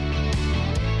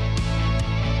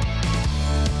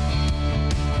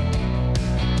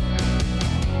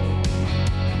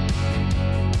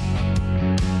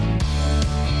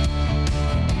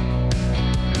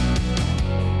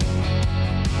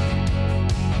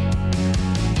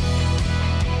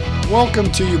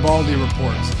Welcome to Ubaldi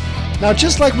Reports. Now,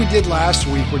 just like we did last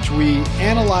week, which we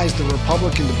analyzed the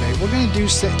Republican debate, we're going to do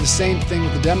the same thing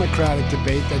with the Democratic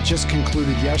debate that just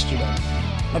concluded yesterday.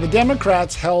 Now, the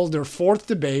Democrats held their fourth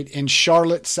debate in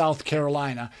Charlotte, South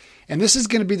Carolina, and this is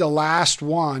going to be the last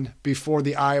one before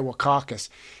the Iowa caucus.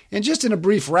 And just in a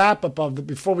brief wrap-up of it,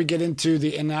 before we get into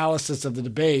the analysis of the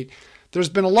debate, there's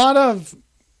been a lot of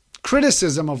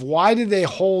criticism of why did they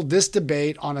hold this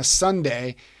debate on a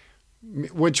Sunday,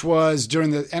 which was during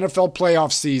the NFL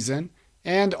playoff season,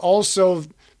 and also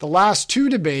the last two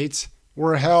debates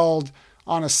were held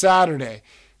on a Saturday.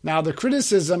 Now, the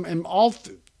criticism, and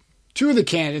two of the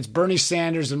candidates, Bernie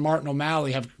Sanders and Martin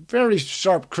O'Malley, have very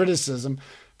sharp criticism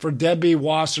for Debbie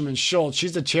Wasserman Schultz.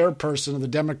 She's the chairperson of the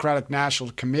Democratic National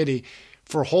Committee,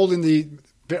 for holding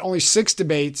only 6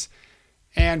 debates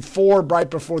and 4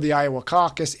 right before the Iowa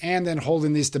caucus, and then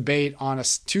holding this debate on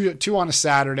two on a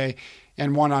Saturday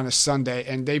and 1 on a Sunday.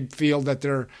 And they feel that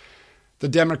the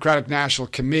Democratic National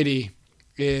Committee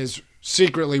is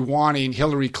secretly wanting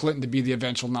Hillary Clinton to be the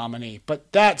eventual nominee.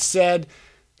 But that said,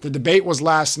 the debate was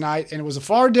last night, and it was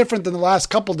far different than the last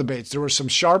couple debates. There were some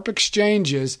sharp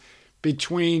exchanges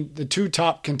between the two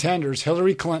top contenders,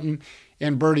 Hillary Clinton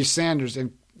and Bernie Sanders.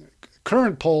 And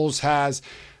current polls has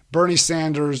Bernie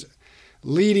Sanders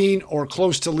leading or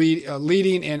close to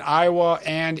leading in Iowa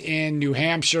and in New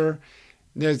Hampshire.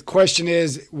 The question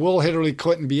is, will Hillary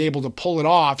Clinton be able to pull it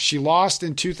off? She lost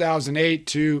in 2008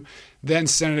 to then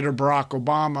Senator Barack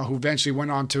Obama, who eventually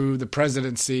went on to the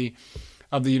presidency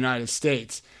of the United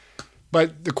States.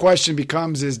 But the question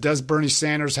becomes does Bernie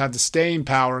Sanders have the staying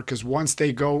power? Because once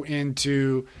they go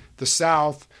into the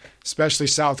South, especially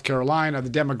South Carolina, the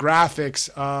demographics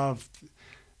of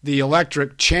the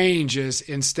electorate changes.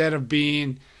 Instead of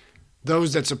being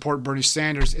those that support Bernie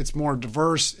Sanders, it's more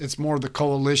diverse. It's more the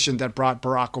coalition that brought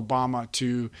Barack Obama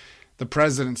to the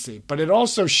presidency. But it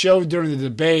also showed during the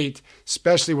debate,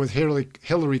 especially with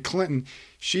Hillary Clinton,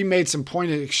 she made some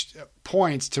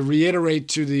points to reiterate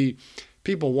to the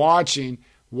people watching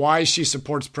why she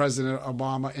supports President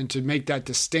Obama, and to make that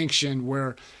distinction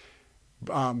where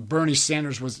Bernie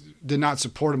Sanders did not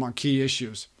support him on key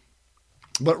issues.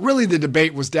 But really the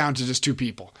debate was down to just 2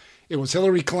 people. It was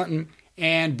Hillary Clinton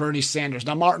and Bernie Sanders.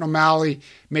 Now, Martin O'Malley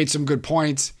made some good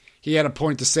points. He had a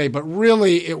point to say, but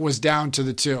really it was down to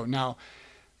the 2. Now,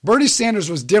 Bernie Sanders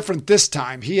was different this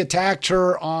time. He attacked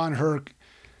her on her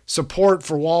support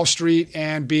for Wall Street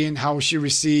and being how she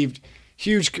received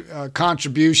huge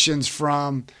contributions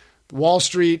from Wall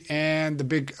Street and the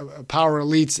big power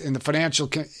elites in the financial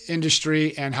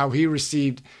industry, and how he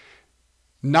received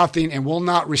nothing and will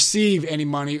not receive any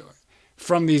money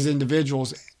from these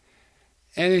individuals.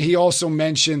 And he also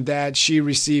mentioned that she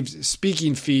received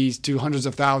speaking fees to hundreds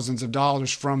of thousands of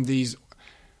dollars from the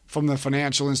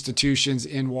financial institutions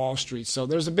in Wall Street. So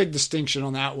there's a big distinction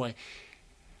on that way.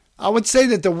 I would say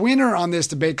that the winner on this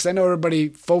debate, because I know everybody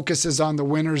focuses on the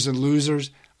winners and losers,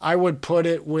 I would put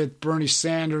it with Bernie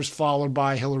Sanders followed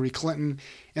by Hillary Clinton.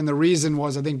 And the reason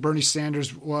was, I think Bernie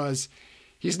Sanders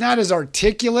he's not as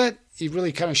articulate. He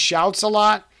really kind of shouts a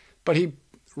lot, but he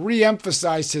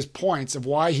re-emphasized his points of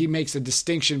why he makes a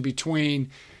distinction between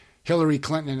Hillary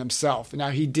Clinton and himself. Now,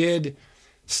 he did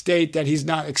state that he's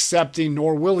not accepting,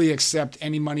 nor will he accept,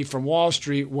 any money from Wall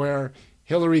Street, where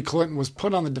Hillary Clinton was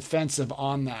put on the defensive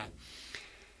on that.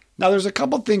 Now, there's a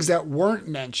couple things that weren't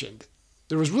mentioned.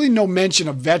 There was really no mention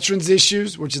of veterans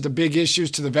issues, which is the big issues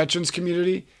to the veterans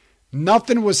community.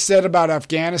 Nothing was said about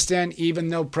Afghanistan, even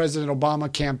though President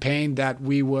Obama campaigned that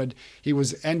he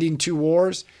was ending 2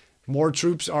 wars. More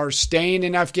troops are staying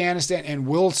in Afghanistan and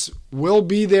will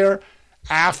be there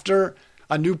after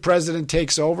a new president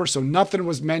takes over. So nothing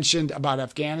was mentioned about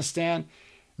Afghanistan,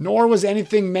 nor was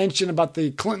anything mentioned about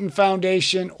the Clinton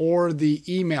Foundation or the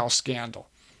email scandal.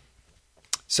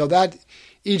 So that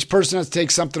each person has to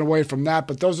take something away from that,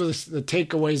 but those are the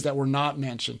takeaways that were not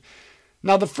mentioned.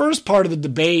 Now, the first part of the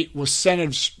debate was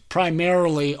centered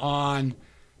primarily on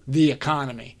the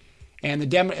economy.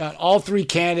 And all 3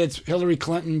 candidates, Hillary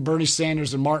Clinton, Bernie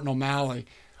Sanders, and Martin O'Malley,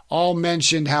 all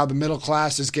mentioned how the middle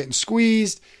class is getting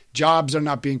squeezed, jobs are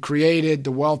not being created,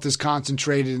 the wealth is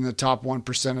concentrated in the top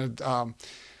 1% of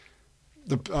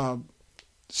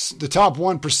the top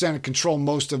 1% control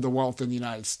most of the wealth in the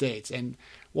United States. And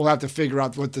we'll have to figure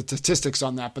out what the statistics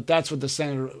on that, but that's what the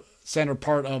center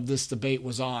part of this debate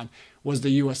was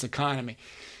the U.S. economy.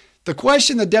 The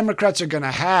question the Democrats are going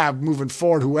to have moving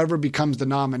forward, whoever becomes the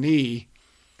nominee,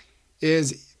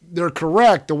 is they're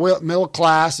correct, the middle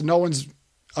class, no one's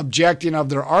objecting of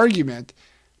their argument,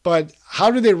 but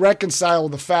how do they reconcile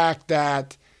the fact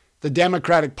that the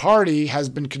Democratic Party has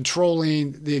been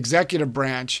controlling the executive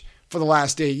branch for the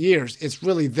last 8 years. It's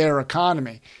really their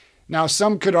economy. Now,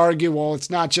 some could argue, well, it's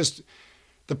not just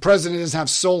the president doesn't have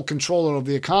sole control over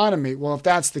the economy. Well, if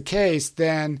that's the case,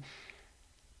 then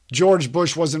George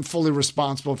Bush wasn't fully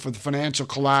responsible for the financial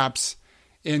collapse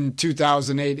in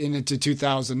 2008 and into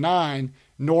 2009,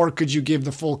 nor could you give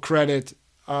the full credit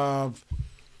of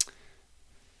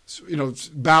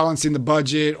balancing the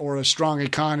budget or a strong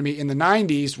economy in the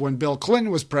 90s when Bill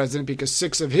Clinton was president, because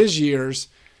 6 of his years,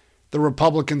 the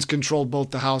Republicans controlled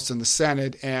both the House and the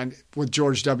Senate. And with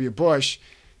George W. Bush,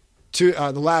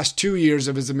 the last 2 years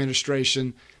of his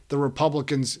administration, the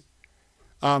Republicans,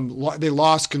 they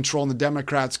lost control and the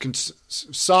Democrats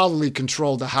solidly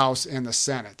controlled the House and the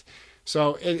Senate.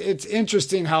 So it's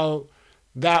interesting how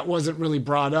that wasn't really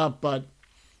brought up, but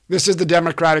this is the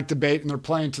Democratic debate and they're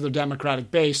playing to their Democratic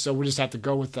base, so we just have to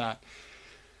go with that.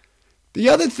 The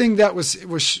other thing that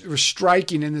was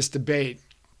striking in this debate,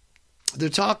 they're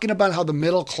talking about how the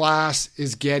middle class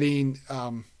is getting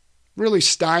really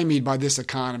stymied by this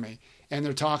economy. And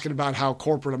they're talking about how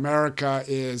corporate America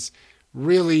is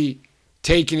really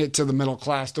taking it to the middle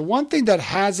class. The one thing that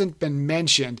hasn't been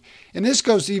mentioned, and this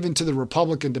goes even to the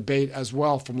Republican debate as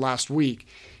well from last week,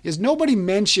 is nobody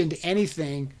mentioned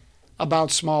anything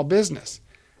about small business.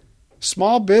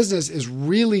 Small business is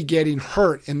really getting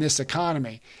hurt in this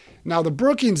economy. Now, the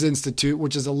Brookings Institute,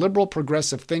 which is a liberal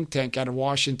progressive think tank out of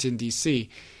Washington, D.C.,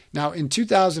 now in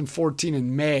 2014,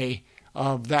 in May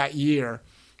of that year,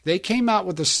 they came out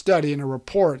with a study and a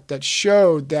report that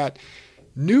showed that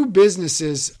new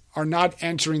businesses are not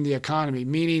entering the economy,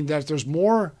 meaning that there's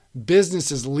more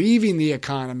businesses leaving the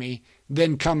economy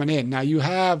than coming in. Now, you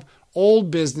have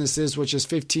old businesses, which is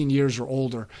 15 years or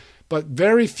older, but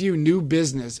very few new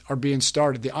business are being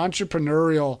started. The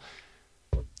entrepreneurial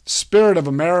spirit of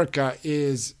America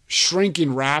is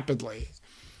shrinking rapidly.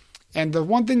 And the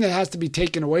one thing that has to be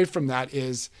taken away from that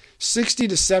is 60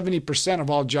 to 70% of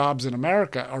all jobs in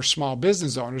America are small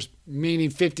business owners, meaning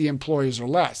 50 employees or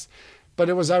less. But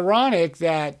it was ironic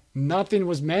that nothing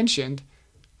was mentioned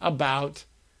about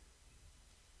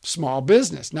small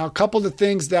business. Now, a couple of the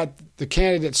things that the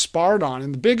candidates sparred on,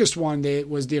 and the biggest one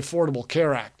was the Affordable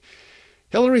Care Act.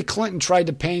 Hillary Clinton tried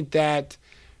to paint that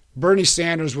Bernie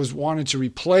Sanders was wanting to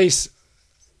replace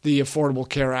the Affordable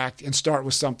Care Act and start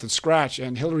with something scratch.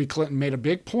 And Hillary Clinton made a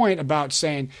big point about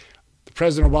saying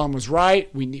President Obama was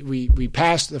right. We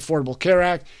passed the Affordable Care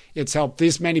Act. It's helped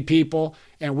this many people,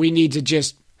 and we need to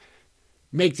just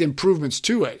make the improvements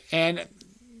to it. And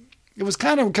it was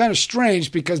kind of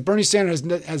strange because Bernie Sanders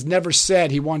has never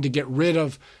said he wanted to get rid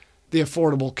of the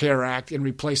Affordable Care Act and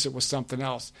replace it with something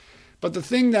else. But the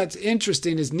thing that's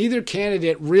interesting is neither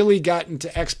candidate really got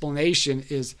into explanation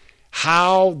is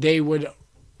how they would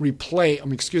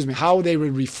how they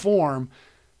would reform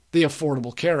the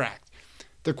Affordable Care Act.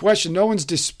 The question, no one's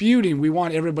disputing we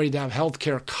want everybody to have health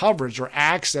care coverage or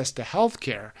access to health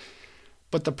care.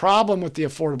 But the problem with the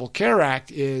Affordable Care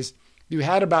Act is you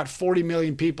had about 40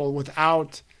 million people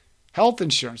without health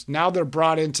insurance. Now they're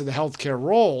brought into the health care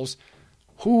rolls.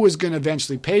 Who is going to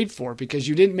eventually pay for it? Because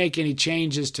you didn't make any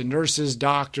changes to nurses,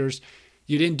 doctors.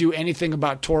 You didn't do anything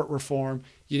about tort reform.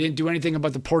 You didn't do anything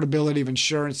about the portability of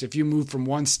insurance. If you moved from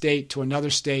one state to another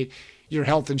state, your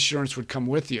health insurance would come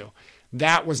with you.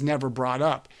 That was never brought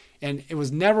up. And it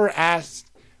was never asked,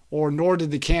 or nor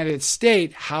did the candidates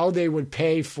state how they would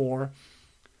pay for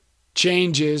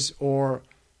changes or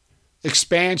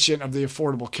expansion of the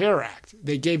Affordable Care Act.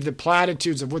 They gave the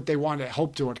platitudes of what they wanted to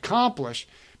hope to accomplish,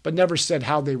 but never said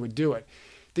how they would do it.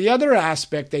 The other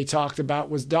aspect they talked about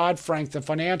was Dodd-Frank, the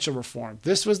financial reform.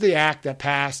 This was the act that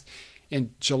passed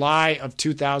in July of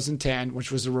 2010,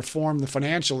 which was to reform the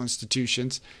financial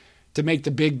institutions to make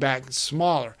the big banks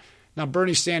smaller. Now,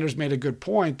 Bernie Sanders made a good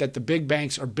point that the big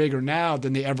banks are bigger now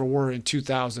than they ever were in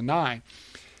 2009.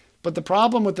 But the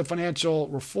problem with the financial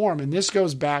reform, and this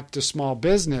goes back to small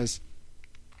business,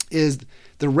 is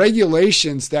the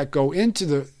regulations that go into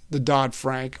the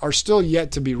Dodd-Frank are still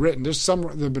yet to be written. There's some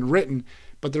that have been written,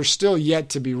 but they're still yet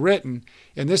to be written.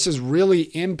 And this has really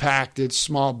impacted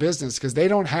small business because they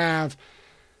don't have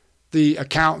the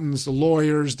accountants, the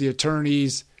lawyers, the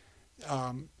attorneys,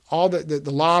 all the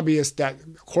lobbyists that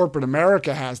corporate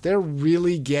America has. They're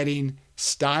really getting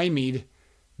stymied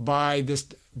by this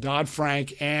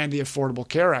Dodd-Frank and the Affordable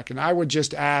Care Act. And I would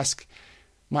just ask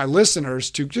my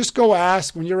listeners to just go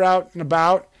ask when you're out and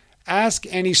about, ask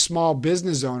any small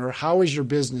business owner, how is your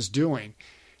business doing?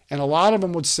 And a lot of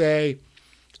them would say,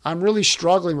 I'm really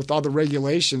struggling with all the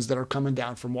regulations that are coming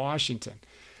down from Washington.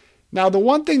 Now, the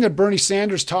one thing that Bernie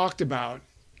Sanders talked about,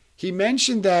 he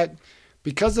mentioned that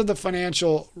because of the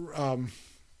financial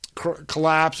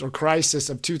collapse or crisis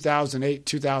of 2008,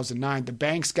 2009. The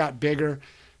banks got bigger.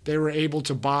 They were able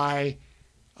to buy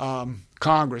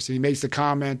Congress. And he makes the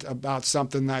comment about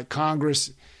something that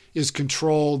Congress is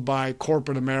controlled by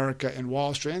corporate America and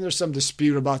Wall Street. And there's some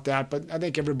dispute about that, but I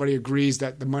think everybody agrees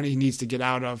that the money needs to get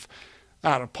out of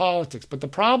politics. But the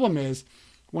problem is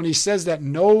when he says that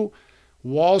no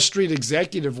Wall Street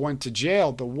executive went to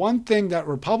jail, the one thing that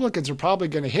Republicans are probably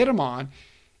going to hit him on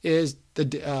is the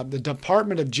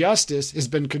Department of Justice has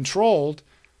been controlled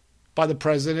by the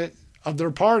president of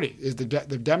their party.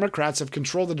 The Democrats have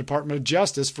controlled the Department of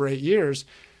Justice for 8 years.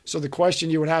 So the question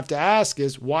you would have to ask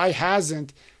is, why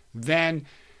hasn't then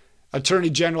Attorney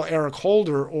General Eric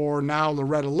Holder or now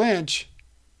Loretta Lynch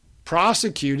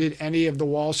prosecuted any of the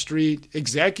Wall Street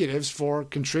executives for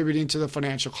contributing to the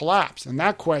financial collapse? And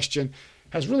that question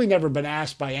has really never been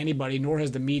asked by anybody, nor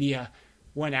has the media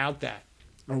went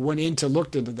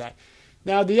looked into that.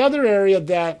 Now, the other area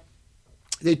that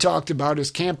they talked about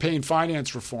is campaign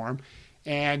finance reform.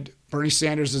 And Bernie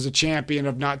Sanders is a champion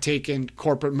of not taking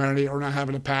corporate money or not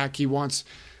having a PAC. He wants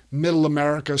middle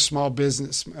America, small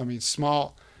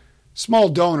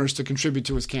donors to contribute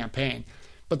to his campaign.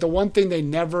 But the one thing they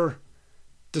never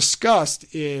discussed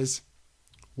is,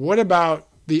 what about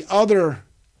the other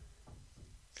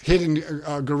hidden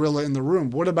gorilla in the room?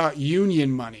 What about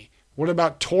union money? What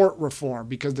about tort reform?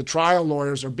 Because the trial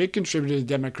lawyers are big contributors to the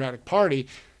Democratic Party,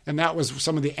 and that was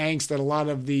some of the angst that a lot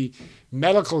of the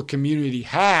medical community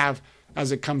have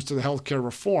as it comes to the healthcare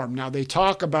reform. Now, they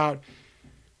talk about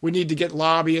we need to get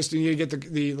lobbyists, we need to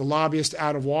get the lobbyists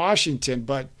out of Washington,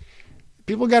 but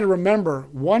people got to remember,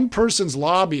 one person's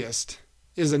lobbyist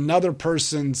is another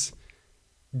person's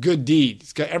good deed.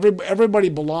 Everybody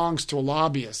belongs to a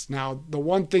lobbyist. Now, the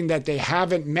one thing that they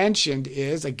haven't mentioned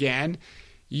is, again,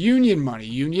 union money.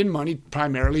 Union money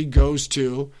primarily goes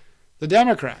to the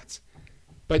Democrats.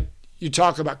 But you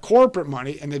talk about corporate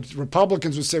money, and the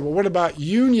Republicans would say, well, what about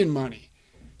union money?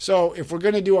 So if we're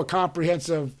going to do a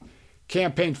comprehensive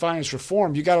campaign finance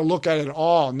reform, you got to look at it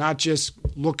all, not just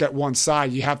look at one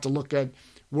side. You have to look at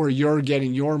where you're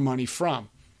getting your money from.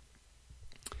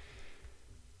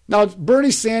 Now,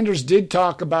 Bernie Sanders did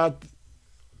talk about,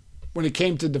 when it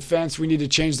came to defense, we need to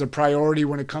change the priority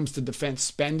when it comes to defense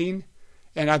spending.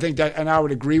 And I think that, and I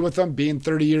would agree with them, being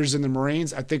 30 years in the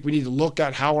Marines, I think we need to look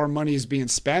at how our money is being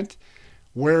spent.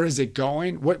 Where is it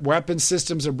going? What weapon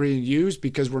systems are being used?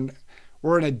 Because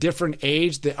we're in a different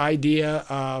age. The idea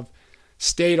of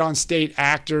state-on-state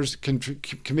actors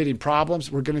committing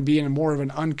problems, we're going to be in more of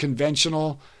an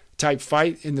unconventional type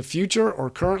fight in the future or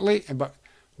currently. But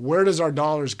where does our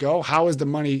dollars go? How is the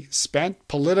money spent?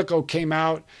 Politico came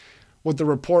out with the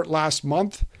report last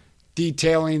month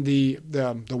detailing the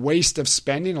waste of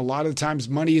spending. A lot of the times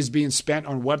money is being spent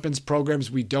on weapons programs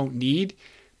we don't need.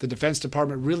 The Defense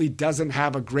Department really doesn't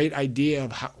have a great idea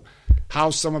of how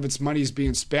some of its money is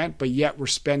being spent, but yet we're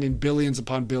spending billions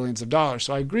upon billions of dollars.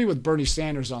 So I agree with Bernie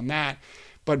Sanders on that,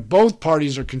 but both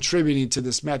parties are contributing to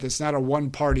this method. It's not a one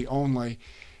party only.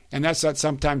 And that's that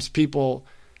sometimes people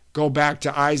go back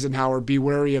to Eisenhower, be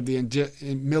wary of the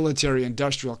military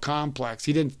industrial complex.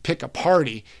 He didn't pick a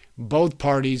party. Both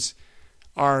parties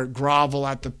are grovel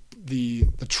at the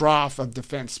trough of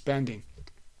defense spending.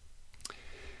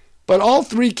 But all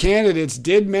three candidates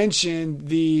did mention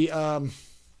the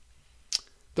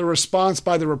response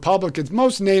by the Republicans,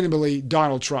 most notably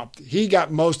Donald Trump. He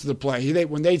got most of the play.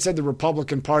 When they said the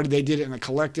Republican Party, they did it in a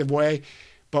collective way.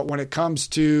 But when it comes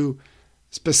to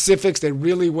specifics, they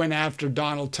really went after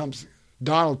Donald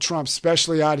Trump,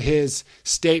 especially on his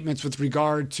statements with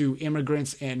regard to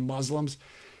immigrants and Muslims.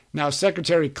 Now,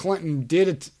 Secretary Clinton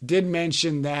did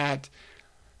mention that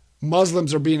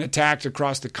Muslims are being attacked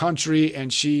across the country,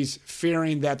 and she's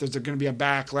fearing that there's going to be a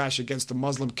backlash against the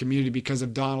Muslim community because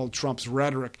of Donald Trump's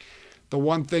rhetoric. The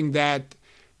one thing that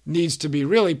needs to be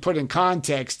really put in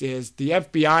context is the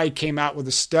FBI came out with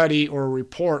a study or a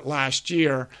report last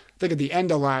year, I think at the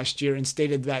end of last year, and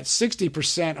stated that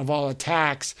 60% of all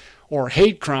attacks or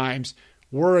hate crimes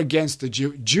were against the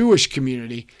Jewish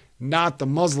community, not the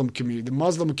Muslim community. The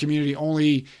Muslim community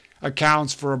only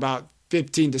accounts for about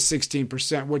 15 to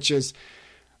 16%, which is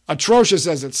atrocious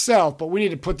as itself, but we need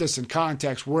to put this in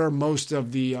context where most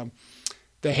of the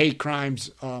hate crimes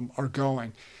are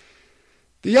going.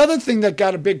 The other thing that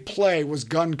got a big play was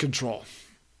gun control.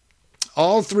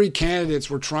 All three candidates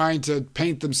were trying to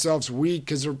paint themselves weak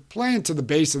because they're playing to the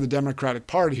base of the Democratic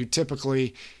Party, who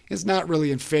typically is not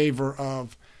really in favor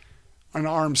of an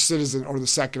armed citizen or the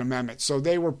Second Amendment. So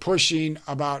they were pushing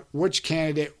about which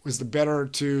candidate was the better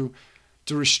to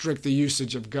restrict the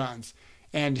usage of guns.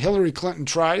 And Hillary Clinton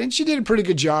tried, and she did a pretty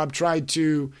good job, tried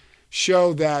to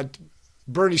show that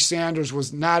Bernie Sanders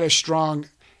was not as strong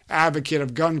advocate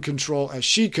of gun control as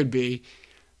she could be.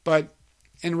 But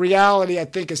in reality, I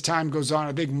think as time goes on,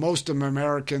 I think most of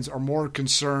Americans are more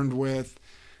concerned with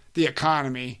the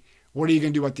economy. What are you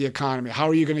going to do with the economy? How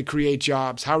are you going to create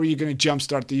jobs? How are you going to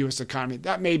jumpstart the U.S. economy?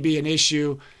 That may be an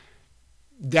issue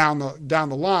down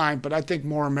the line, but I think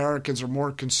more Americans are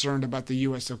more concerned about the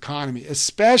U.S. economy,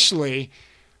 especially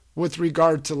with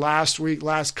regard to last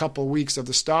couple of weeks of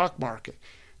the stock market.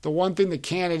 The one thing the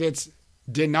candidates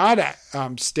did not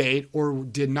state or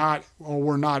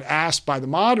were not asked by the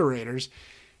moderators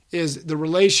is the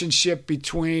relationship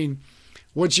between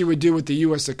what you would do with the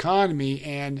U.S. economy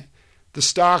and the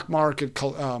stock market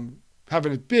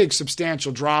having a big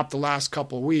substantial drop the last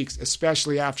couple of weeks,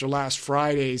 especially after last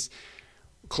Friday's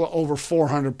over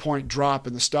 400-point drop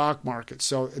in the stock market.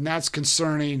 And that's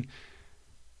concerning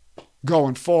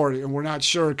going forward. And we're not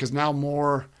sure because now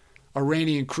more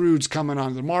Iranian crude's coming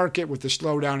onto the market with the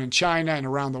slowdown in China and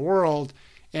around the world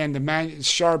and the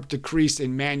sharp decrease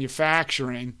in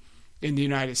manufacturing in the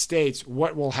United States.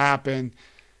 What will happen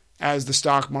as the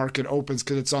stock market opens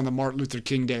because it's on the Martin Luther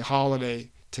King Day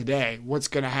holiday today? What's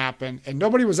going to happen? And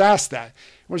nobody was asked that.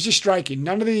 It was just striking.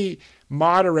 None of the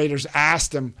moderators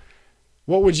asked him,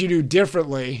 what would you do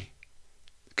differently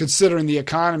considering the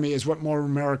economy is what more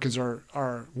Americans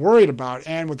are worried about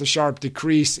and with the sharp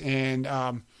decrease in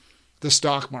the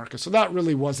stock market. So that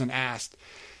really wasn't asked.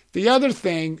 The other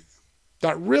thing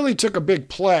that really took a big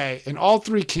play, and all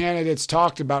three candidates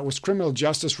talked about, was criminal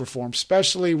justice reform,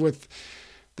 especially with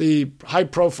the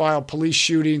high-profile police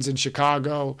shootings in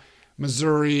Chicago,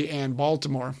 Missouri, and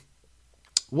Baltimore.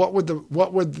 What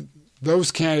would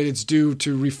those candidates do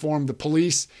to reform the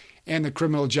police and the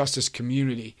criminal justice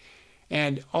community?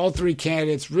 And all three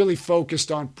candidates really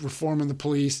focused on reforming the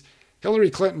police. Hillary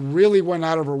Clinton really went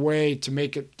out of her way to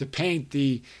paint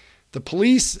the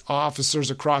police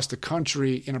officers across the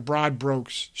country in a broad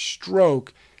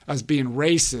stroke as being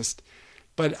racist.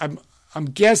 But I'm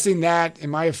guessing that, in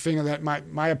my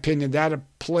opinion, that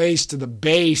plays to the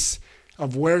base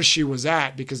of where she was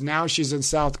at, because now she's in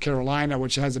South Carolina,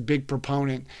 which has a big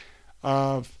propensity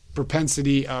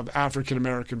of African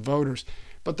American voters.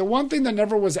 But the one thing that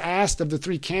never was asked of the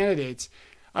three candidates,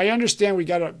 I understand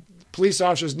police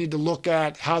officers need to look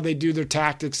at how they do their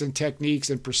tactics and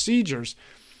techniques and procedures.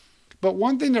 But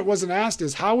one thing that wasn't asked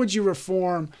is, how would you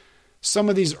reform some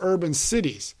of these urban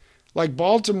cities? Like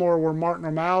Baltimore, where Martin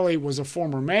O'Malley was a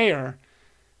former mayor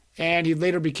and he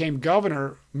later became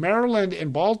governor. Maryland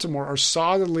and Baltimore are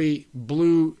solidly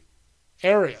blue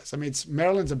areas. I mean,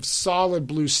 Maryland's a solid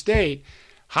blue state.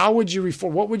 How would you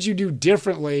reform? What would you do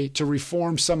differently to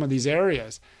reform some of these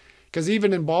areas? Because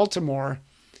even in Baltimore,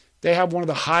 they have one of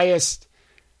the highest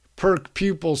per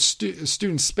pupil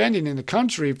student spending in the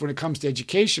country when it comes to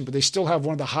education, but they still have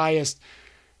one of the highest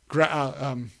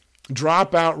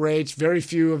dropout rates. Very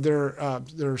few of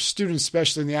their students,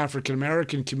 especially in the African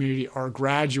American community, are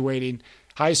graduating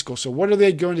high school. So what are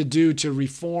they going to do to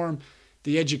reform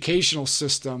the educational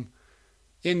system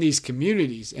in these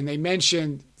communities? And they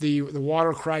mentioned the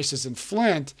water crisis in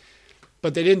Flint,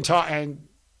 but they didn't talk. And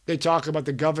they talk about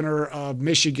the governor of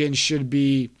Michigan should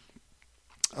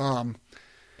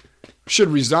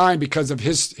resign because of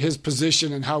his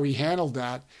position and how he handled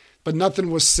that. But nothing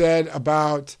was said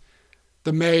about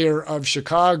the mayor of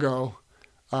Chicago,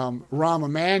 Rahm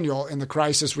Emanuel, in the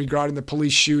crisis regarding the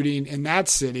police shooting in that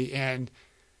city. And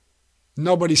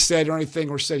nobody said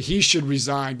anything or said he should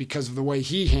resign because of the way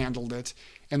he handled it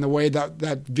and the way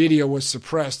that video was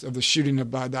suppressed of the shooting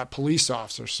by that police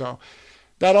officer. So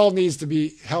that all needs to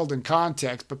be held in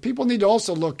context. But people need to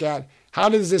also look at, how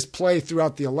does this play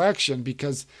throughout the election?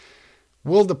 Because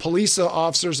will the police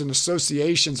officers and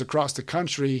associations across the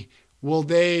country, will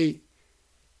they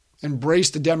embrace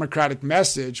the Democratic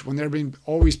message when they're being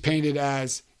always painted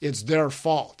as it's their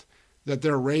fault, that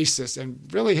they're racist? And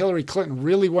really, Hillary Clinton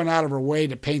really went out of her way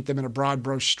to paint them in a broad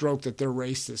brush stroke that they're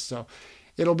racist. So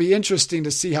it'll be interesting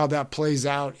to see how that plays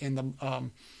out in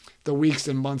the weeks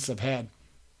and months ahead.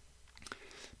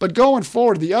 But going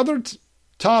forward, the other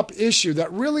top issue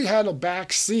that really had a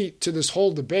back seat to this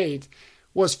whole debate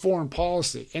was foreign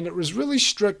policy. And it was really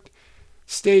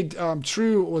stayed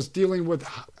true, was dealing with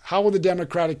how will the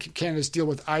Democratic candidates deal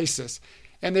with ISIS.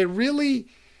 And they really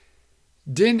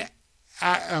didn't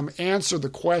answer the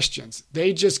questions.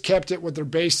 They just kept it with their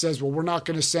base says, well, we're not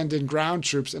going to send in ground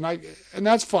troops. And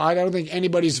that's fine. I don't think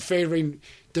anybody's favoring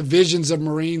divisions of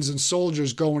Marines and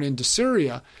soldiers going into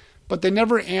Syria. But they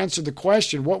never answered the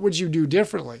question, what would you do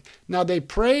differently? Now,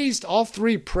 all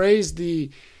three praised the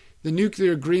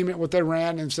nuclear agreement with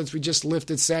Iran, and since we just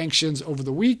lifted sanctions over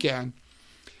the weekend.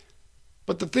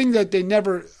 But the thing that they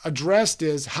never addressed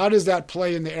is, how does that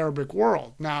play in the Arabic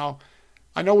world? Now,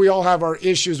 I know we all have our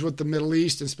issues with the Middle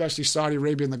East, especially Saudi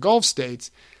Arabia and the Gulf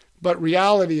states, but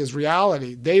reality is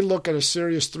reality. They look at a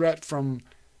serious threat from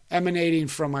emanating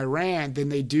from Iran than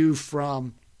they do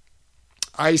from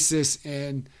ISIS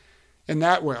and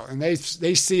that way. And they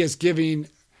see us giving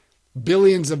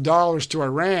billions of dollars to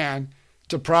Iran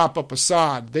to prop up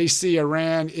Assad. They see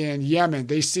Iran in Yemen.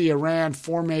 They see Iran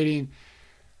formating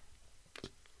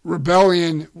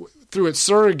rebellion through its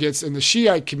surrogates in the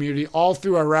Shiite community, all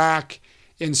through Iraq,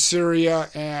 in Syria,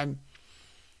 and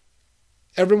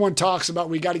everyone talks about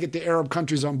we got to get the Arab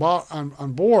countries on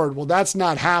board. Well, that's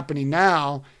not happening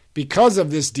now because of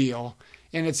this deal,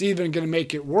 and it's even going to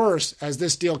make it worse as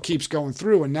this deal keeps going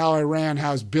through, and now Iran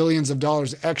has billions of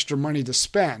dollars extra money to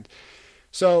spend.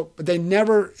 So, but they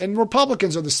never, and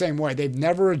Republicans are the same way. They've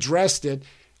never addressed it.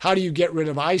 How do you get rid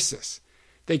of ISIS?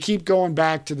 They keep going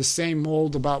back to the same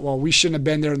mold about, well, we shouldn't have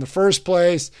been there in the first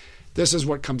place. This is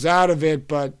what comes out of it.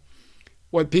 But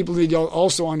what people need to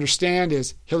also understand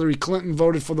is Hillary Clinton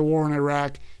voted for the war in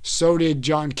Iraq. So did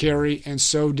John Kerry, and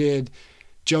so did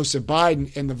Joseph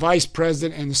Biden. And the vice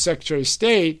president and the secretary of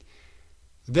state,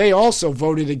 they also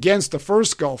voted against the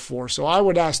first Gulf War. So I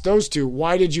would ask those two,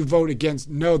 why did you vote against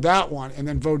no that one and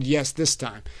then vote yes this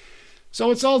time?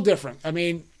 So it's all different. I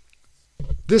mean,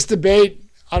 this debate,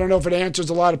 I don't know if it answers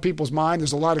a lot of people's mind.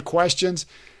 There's a lot of questions,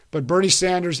 but Bernie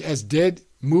Sanders did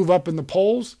move up in the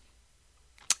polls,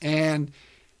 and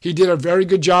he did a very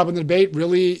good job in the debate,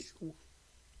 really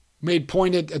made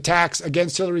pointed attacks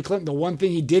against Hillary Clinton. The one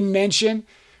thing he didn't mention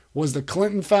was the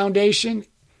Clinton Foundation.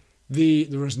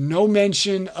 There was no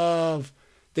mention of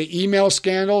the email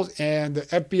scandals, and the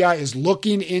FBI is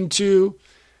looking into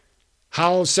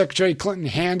how Secretary Clinton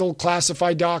handled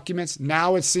classified documents.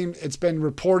 Now it's been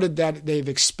reported that they've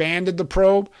expanded the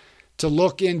probe to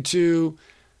look into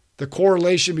the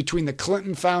correlation between the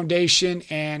Clinton Foundation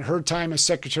and her time as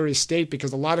Secretary of State,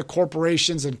 because a lot of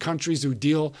corporations and countries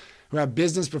who have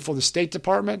business before the State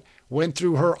Department went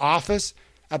through her office.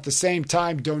 At the same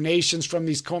time, donations from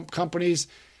these companies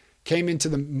came into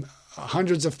the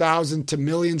hundreds of thousands to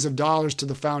millions of dollars to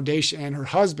the foundation, and her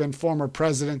husband, former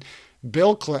President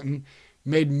Bill Clinton,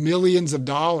 made millions of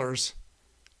dollars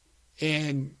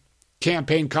in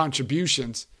campaign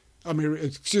contributions.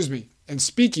 And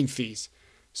speaking fees.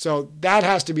 So that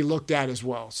has to be looked at as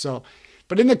well. So,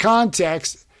 but in the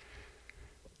context,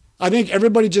 I think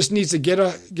everybody just needs to get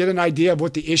an idea of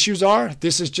what the issues are.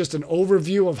 This is just an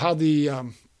overview of how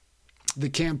the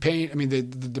campaign, the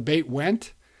debate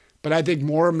went. But I think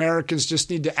more Americans just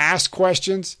need to ask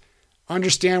questions,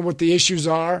 understand what the issues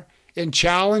are, and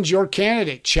challenge your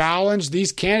candidate. Challenge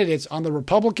these candidates on the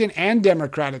Republican and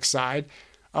Democratic side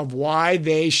of why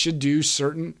they should do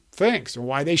certain things or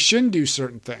why they shouldn't do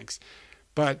certain things.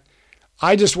 But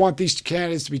I just want these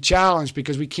candidates to be challenged,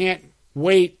 because we can't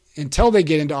wait until they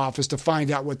get into office to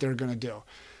find out what they're going to do.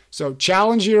 So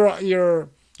challenge your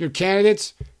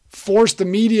candidates, force the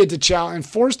media to challenge, and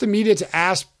force the media to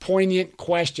ask poignant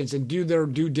questions and do their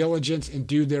due diligence and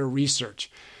do their research.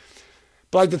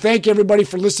 But I'd like to thank everybody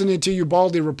for listening to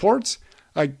Ubaldi Reports.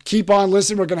 Keep on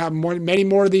listening. We're going to have many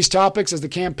more of these topics as the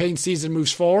campaign season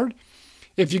moves forward.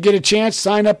 If you get a chance,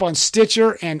 sign up on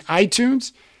Stitcher and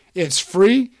iTunes. It's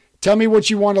free. Tell me what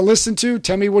you want to listen to.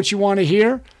 Tell me what you want to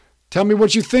hear. Tell me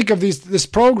what you think of this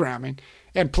programming.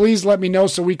 And please let me know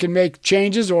so we can make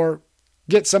changes or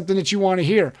get something that you want to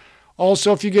hear.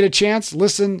 Also, if you get a chance,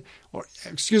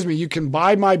 you can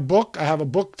buy my book. I have a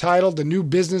book titled The New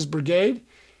Business Brigade.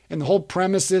 And the whole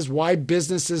premise is why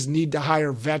businesses need to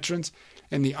hire veterans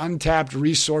and the untapped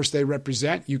resource they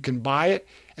represent. You can buy it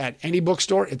at any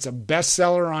bookstore. It's a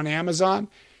bestseller on Amazon.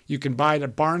 You can buy it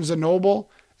at Barnes &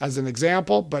 Noble as an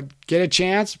example, but get a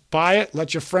chance, buy it,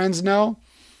 let your friends know,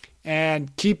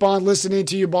 and keep on listening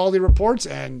to Ubaldi Reports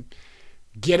and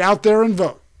get out there and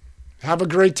vote. Have a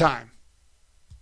great time.